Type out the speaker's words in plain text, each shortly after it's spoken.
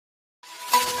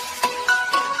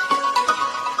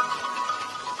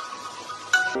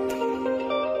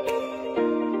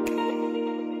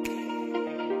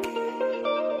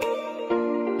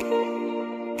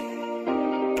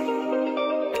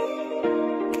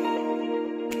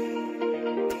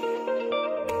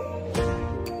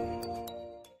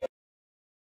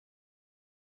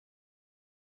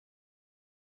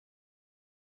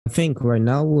think right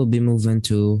now we'll be moving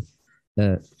to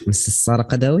Mrs. Sara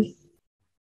Qadawi.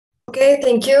 Okay,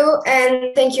 thank you.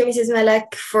 And thank you, Mrs.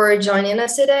 Malak, for joining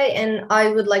us today. And I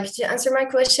would like to answer my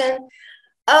question.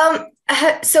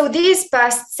 So these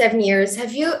past 7 years,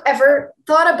 have you ever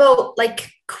thought about like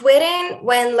quitting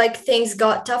when like things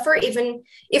got tougher, even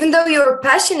though you were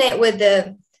passionate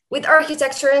with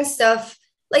architecture and stuff?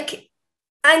 Like,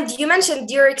 and you mentioned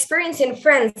your experience in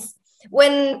France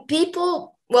when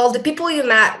people, well, the people you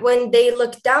met, when they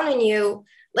looked down on you,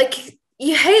 like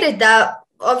you hated that,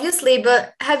 obviously,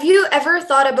 but have you ever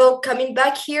thought about coming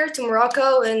back here to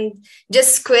Morocco and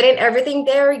just quitting everything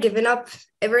there, giving up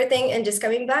everything and just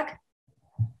coming back?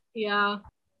 Yeah,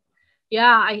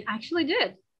 yeah, I actually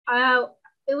did.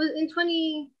 It was in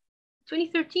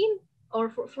 2013 or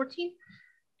 14.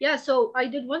 Yeah, so I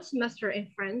did one semester in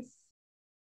France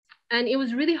and it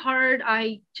was really hard.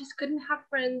 I just couldn't have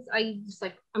friends. I'm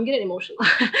getting emotional.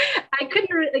 I couldn't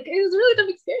like it was a really tough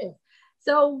experience.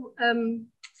 So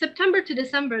September to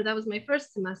December, that was my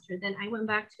first semester. Then I went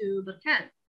back to Berkane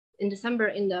in December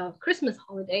in the Christmas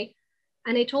holiday,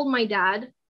 and I told my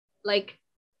dad, like,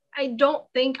 I don't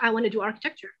think I want to do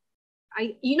architecture.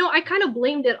 I kind of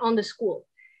blamed it on the school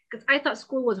because I thought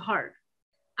school was hard,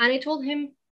 and I told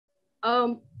him,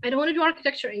 I don't want to do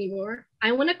architecture anymore.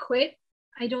 I want to quit.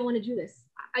 I don't want to do this.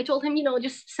 I told him,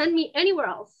 just send me anywhere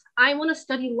else. I want to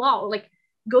study law, like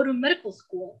go to medical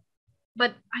school,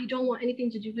 but I don't want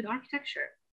anything to do with architecture.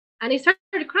 And I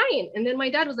started crying. And then my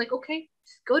dad was like, okay,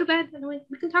 just go to bed and we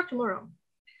can talk tomorrow.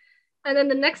 And then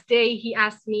the next day he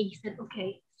asked me, he said,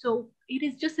 okay, so it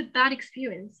is just a bad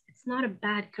experience. It's not a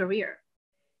bad career.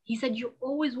 He said, you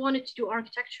always wanted to do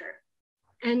architecture.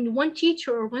 And one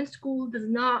teacher or one school is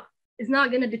not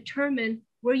going to determine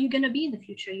where you're going to be in the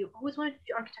future. You always wanted to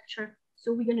do architecture,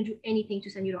 so we're going to do anything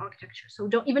to send you to architecture. So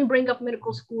don't even bring up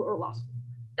medical school or law school.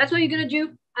 That's what you're going to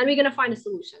do, and we're going to find a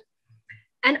solution.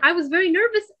 And I was very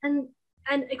nervous and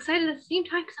excited at the same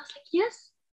time because I was like,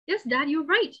 yes, Dad, you're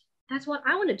right. That's what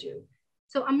I want to do.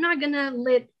 So I'm not going to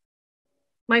let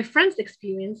my friend's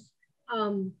experience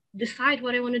decide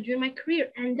what I want to do in my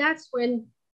career. And that's when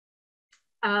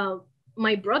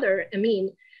my brother,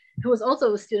 Amin, who was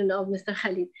also a student of Mr.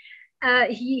 Khalid,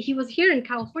 he was here in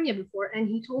California before, and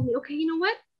he told me, okay, you know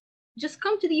what? Just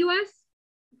come to the US,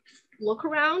 look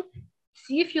around,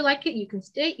 see if you like it, you can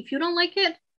stay. If you don't like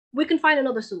it, we can find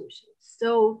another solution.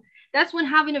 So that's when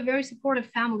having a very supportive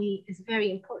family is very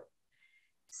important.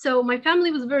 So my family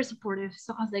was very supportive.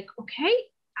 So I was like, okay,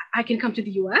 I can come to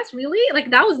the US, really? Like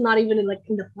that was not even in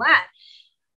the plan.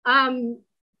 And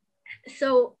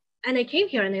I came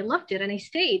here and I loved it and I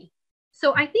stayed.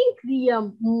 So I think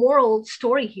the moral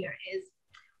story here is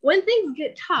when things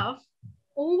get tough,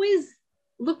 always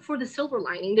look for the silver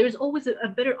lining. There's always a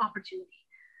better opportunity.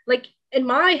 Like in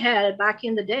my head back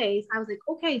in the days, I was like,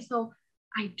 okay, so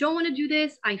I don't want to do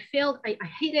this. I failed. I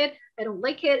hate it. I don't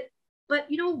like it. But,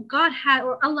 God had,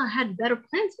 or Allah had better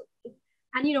plans for me.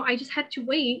 And, I just had to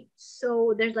wait.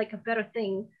 So there's like a better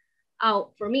thing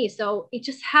out for me. So it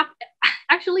just happened.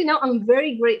 Actually, now I'm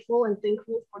very grateful and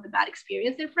thankful for the bad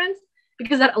experience in France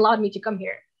because that allowed me to come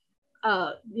here.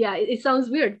 Yeah, it sounds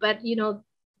weird, but,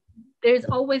 there's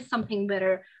always something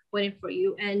better waiting for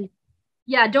you. And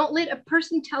yeah, don't let a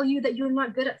person tell you that you're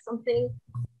not good at something.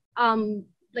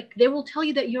 Like they will tell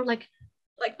you that you're like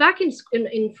back in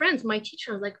France, my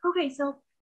teacher was like, okay, so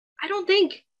I don't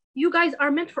think you guys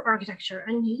are meant for architecture.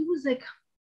 And he was like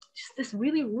just this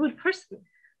really rude person.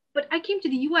 But I came to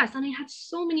the US and I had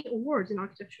so many awards in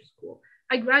architecture school.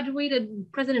 I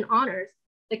graduated president honors.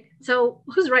 Like, so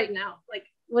who's right now? Like,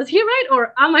 was he right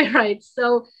or am I right?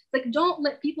 So like, don't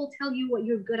let people tell you what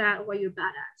you're good at or what you're bad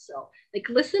at. So like,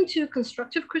 listen to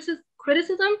constructive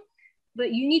criticism,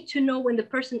 but you need to know when the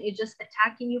person is just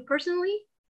attacking you personally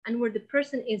and where the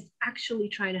person is actually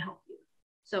trying to help you.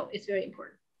 So it's very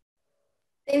important.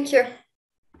 Thank you.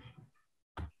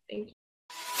 Thank you.